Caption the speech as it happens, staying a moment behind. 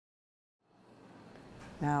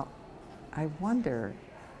Now, I wonder,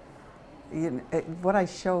 what I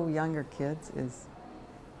show younger kids is,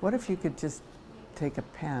 what if you could just take a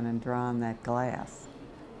pen and draw on that glass?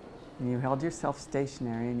 And you held yourself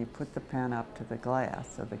stationary and you put the pen up to the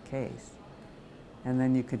glass of the case. And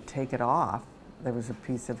then you could take it off. There was a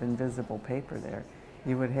piece of invisible paper there.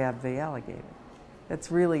 You would have the alligator. That's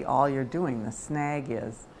really all you're doing. The snag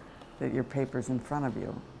is that your paper's in front of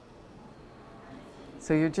you.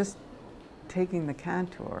 So you're just taking the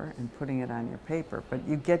contour and putting it on your paper, but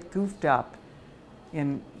you get goofed up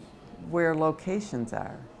in where locations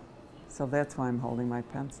are. So that's why I'm holding my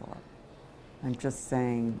pencil up. I'm just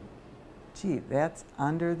saying, gee, that's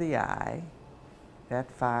under the eye,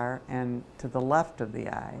 that far, and to the left of the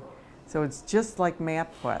eye. So it's just like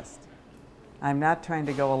MapQuest. I'm not trying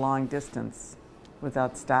to go a long distance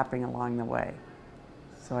without stopping along the way.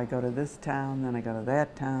 So I go to this town, then I go to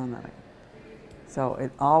that town, then so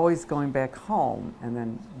it's always going back home and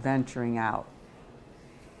then venturing out.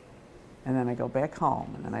 And then I go back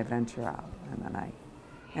home and then I venture out and then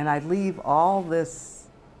I leave all this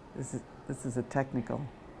is a technical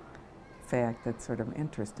fact that's sort of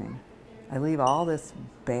interesting. I leave all this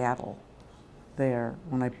battle there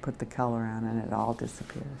when I put the color on and it all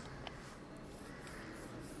disappears.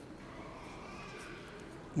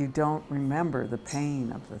 You don't remember the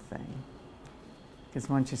pain of the thing. Because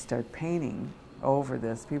once you start painting over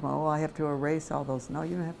this, people, oh, I have to erase all those. No,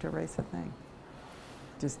 you don't have to erase a thing.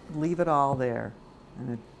 Just leave it all there,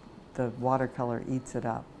 and the watercolor eats it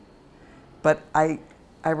up. But I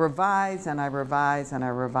revise and I revise and I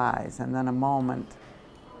revise, and then a moment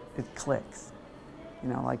it clicks. You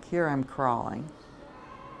know, like here I'm crawling.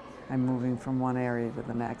 I'm moving from one area to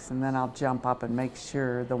the next, and then I'll jump up and make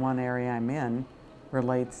sure the one area I'm in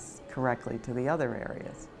relates correctly to the other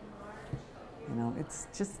areas. You know, it's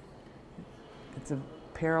a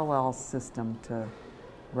parallel system to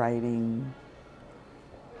writing,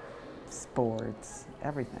 sports,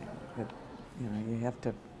 everything. You know, you have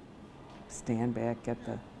to stand back, get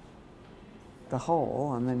the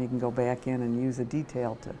whole, and then you can go back in and use a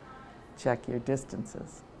detail to check your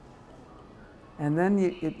distances. And then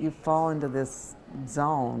you fall into this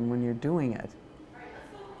zone when you're doing it,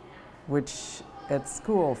 which at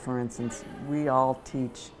school, for instance, we all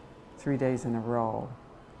teach 3 days in a row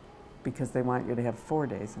because they want you to have 4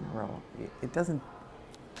 days in a row.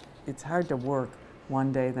 It's hard to work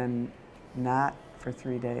one day, then not for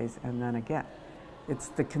 3 days, and then again. It's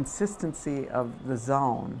the consistency of the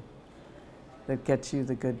zone that gets you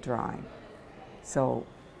the good drawing. So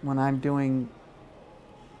when I'm doing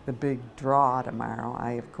the big draw tomorrow,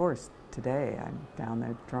 of course, today I'm down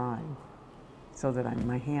there drawing so that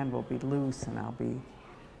my hand will be loose and I'll be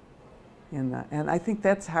and I think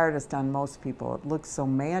that's hardest on most people. It looks so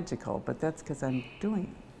magical, but that's because I'm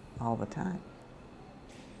doing it all the time.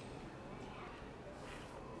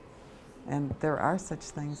 And there are such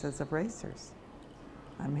things as erasers.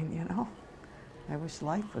 I mean, you know, I wish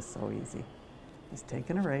life was so easy. Just take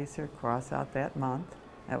an eraser, cross out that month.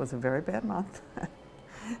 That was a very bad month.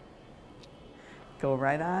 Go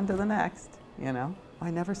right on to the next, you know. I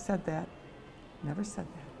never said that. Never said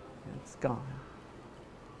that. It's gone.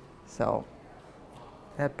 So,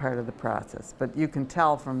 that part of the process. But you can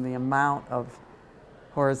tell from the amount of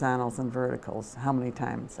horizontals and verticals how many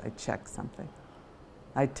times I check something.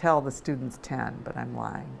 I tell the students 10, but I'm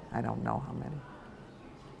lying. I don't know how many.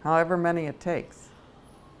 However many it takes.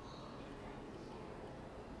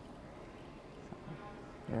 So,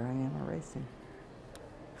 here I am erasing.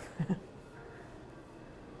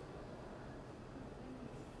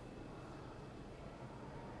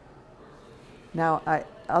 Now,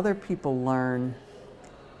 other people learn,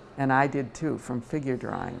 and I did too, from figure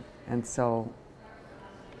drawing. And so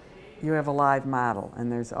you have a live model, and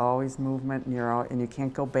there's always movement, and you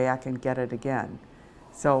can't go back and get it again.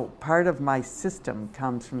 So part of my system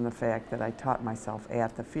comes from the fact that I taught myself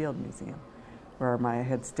at the Field Museum, where I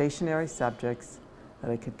had stationary subjects that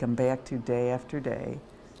I could come back to day after day.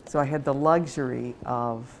 So I had the luxury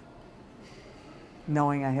of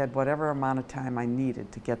knowing I had whatever amount of time I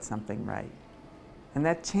needed to get something right. And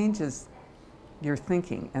that changes your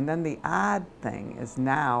thinking. And then the odd thing is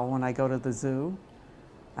now when I go to the zoo,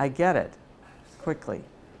 I get it quickly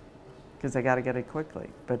because I got to get it quickly.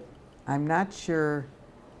 But I'm not sure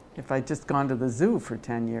if I'd just gone to the zoo for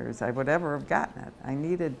 10 years, I would ever have gotten it. I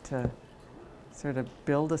needed to sort of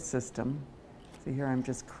build a system. See here, I'm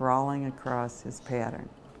just crawling across his pattern,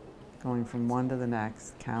 going from one to the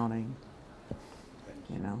next, counting,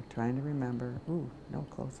 you know, trying to remember. Ooh, no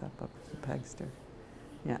close-up of the pegster.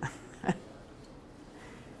 Yeah.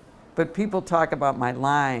 But people talk about my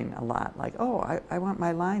line a lot, like, oh, I want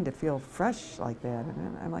my line to feel fresh like that.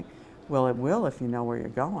 And I'm like, well, it will if you know where you're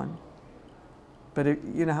going. But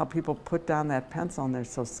you know how people put down that pencil and they're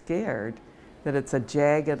so scared that it's a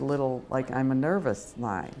jagged little, like I'm a nervous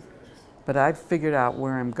line. But I've figured out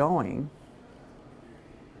where I'm going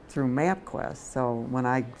through MapQuest. So when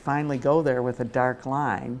I finally go there with a dark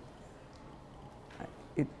line,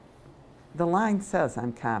 the line says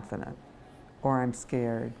I'm confident, or I'm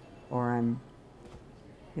scared, or I'm,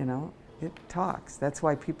 you know, it talks. That's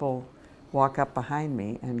why people walk up behind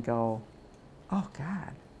me and go, oh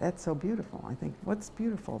God, that's so beautiful. I think, what's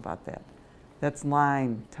beautiful about that? That's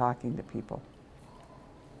line talking to people.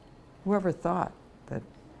 Whoever thought that?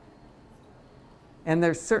 And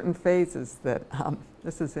there's certain phases that,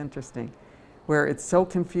 this is interesting, where it's so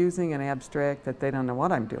confusing and abstract that they don't know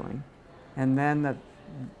what I'm doing. And then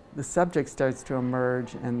the subject starts to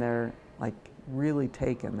emerge and they're like really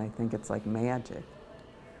taken. They think it's like magic.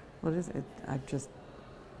 Well, I've just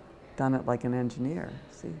done it like an engineer.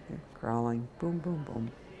 See, here, crawling, boom, boom,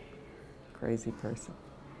 boom. Crazy person.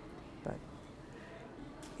 But,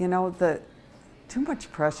 you know, too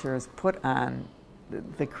much pressure is put on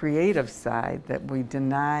the creative side that we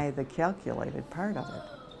deny the calculated part of it.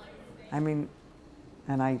 I mean,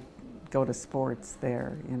 and I go to sports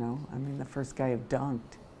there, you know. I mean, the first guy who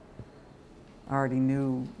dunked already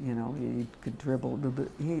knew, you know, he could dribble.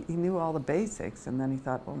 He knew all the basics, and then he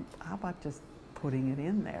thought, well, how about just putting it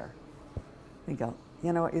in there? You go,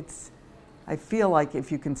 you know, I feel like if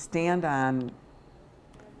you can stand on,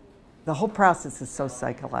 the whole process is so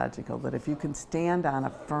psychological that if you can stand on a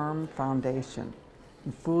firm foundation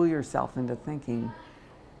and fool yourself into thinking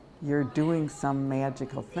you're doing some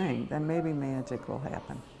magical thing, then maybe magic will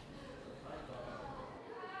happen.